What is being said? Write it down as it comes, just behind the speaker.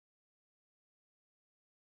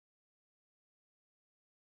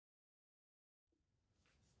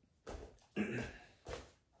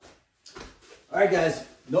All right, guys,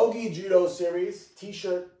 Nogi Judo series,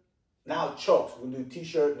 t-shirt, now chokes. We're gonna do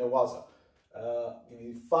t-shirt and waza. Give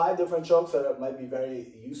you 5 different chokes that might be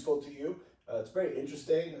very useful to you. It's very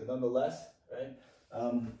interesting, nonetheless, right?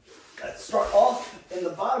 Let's start off in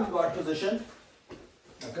the bottom guard position,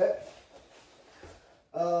 okay?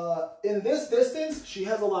 In this distance, she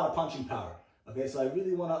has a lot of punching power, okay? So I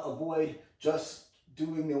really want to avoid just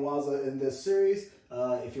doing the waza in this series.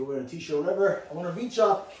 If you're wearing a t-shirt or whatever, I want to reach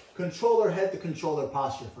up, control her head to control her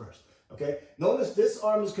posture first, okay? Notice this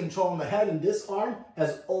arm is controlling the head and this arm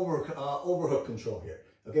has overhook control here,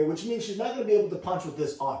 okay? Which means she's not going to be able to punch with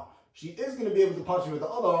this arm. She is going to be able to punch with the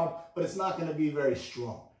other arm, but it's not going to be very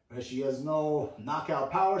strong, right? She has no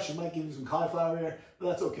knockout power. She might give you some cauliflower here, but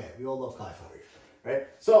that's okay. We all love cauliflower here, right?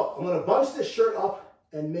 So I'm going to bunch this shirt up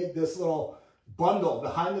and make this little bundle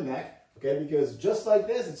behind the neck, okay? Because just like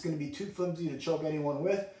this, it's going to be too flimsy to choke anyone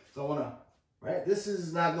with. So I want to, right? This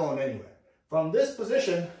is not going anywhere. From this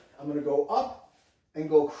position, I'm going to go up and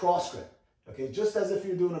go cross grip, okay? Just as if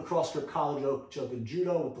you're doing a cross grip collar choke in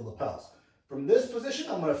judo with the lapels. From this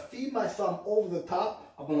position, I'm going to feed my thumb over the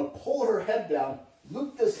top. I'm going to pull her head down,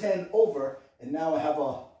 loop this hand over, and now I have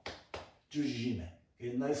a Juji jime.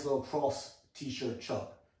 Okay, a nice little cross t-shirt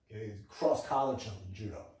choke. Okay, cross collar choke in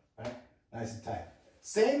judo. Right? Nice and tight.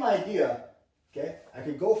 Same idea. Okay, I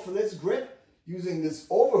could go for this grip using this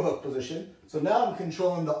overhook position. So now I'm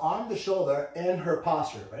controlling the arm, the shoulder, and her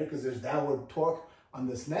posture, right? Because there's downward torque on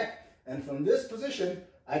this neck. And from this position,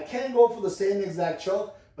 I can go for the same exact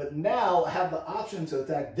choke. But now I have the option to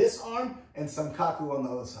attack this arm and Sankaku on the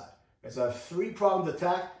other side. Okay, so I have 3-pronged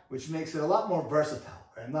attack, which makes it a lot more versatile.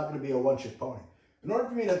 Right? I'm not going to be a one-trick pony. In order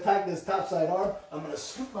for me to attack this top side arm, I'm going to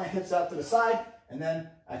scoop my hips out to the side, and then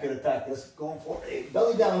I could attack this going for a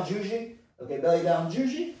belly down Juji. Okay, belly down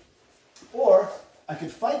Juji. Or I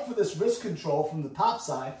could fight for this wrist control from the top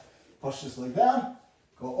side, push this leg down,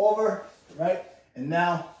 go over, right? And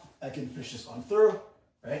now I can fish this on through,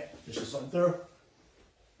 right? Fish this on through.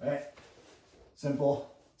 Right?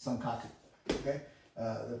 Simple Sankaku. Okay?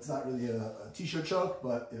 That's not really a t-shirt choke,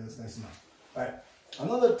 but it's nice enough. All right.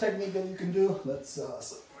 Another technique that you can do, let's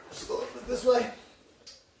just go a little bit this way.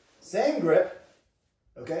 Same grip.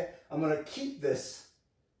 Okay? I'm going to keep this.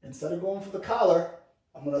 Instead of going for the collar,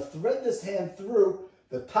 I'm going to thread this hand through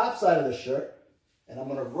the top side of the shirt, and I'm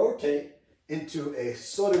going to rotate into a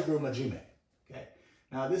Sode guruma jime. Okay?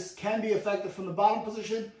 Now, this can be effective from the bottom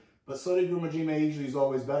position, but Sode guruma jime usually is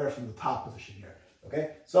always better from the top position here,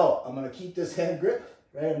 okay? So I'm going to keep this hand grip,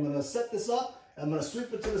 right? I'm going to set this up. I'm going to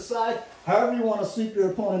sweep it to the side. However you want to sweep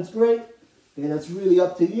your opponent's great. Okay, that's really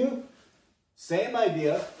up to you. Same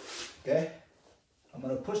idea, okay? I'm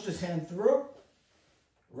going to push this hand through,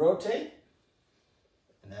 rotate,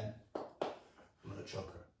 and then I'm going to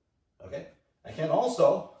choke her, okay? I can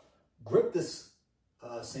also grip this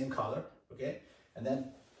same collar, okay? And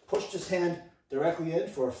then push this hand directly in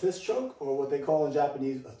for a fist choke, or what they call in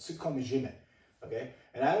Japanese a Tsukkomi jime. Okay?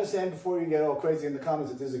 And I understand before you get all crazy in the comments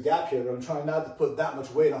that there's a gap here, but I'm trying not to put that much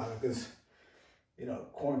weight on it because, you know,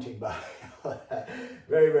 quarantine body.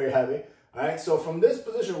 Very, very heavy. All right, so from this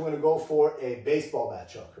position, we're going to go for a baseball bat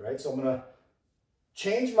choke, right? So I'm going to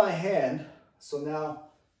change my hand. So now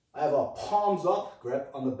I have a palms up grip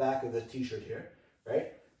on the back of the t-shirt here,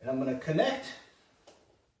 right? And I'm going to connect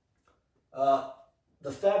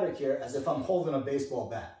the fabric here as if I'm holding a baseball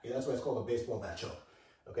bat. Okay, that's why it's called a baseball bat choke.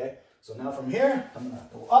 Okay, so now from here, I'm gonna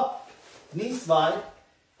go up, knee slide,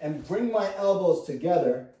 and bring my elbows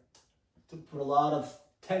together to put a lot of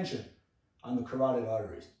tension on the carotid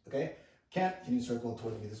arteries. Okay, can you circle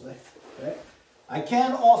towards me this way? Okay, I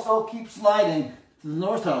can also keep sliding to the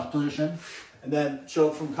north-south position and then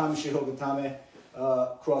choke from Kamishi Hogatame,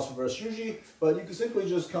 cross reverse Juji, but you can simply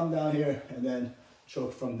just come down here and then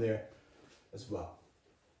choke from there as well.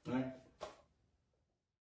 All right.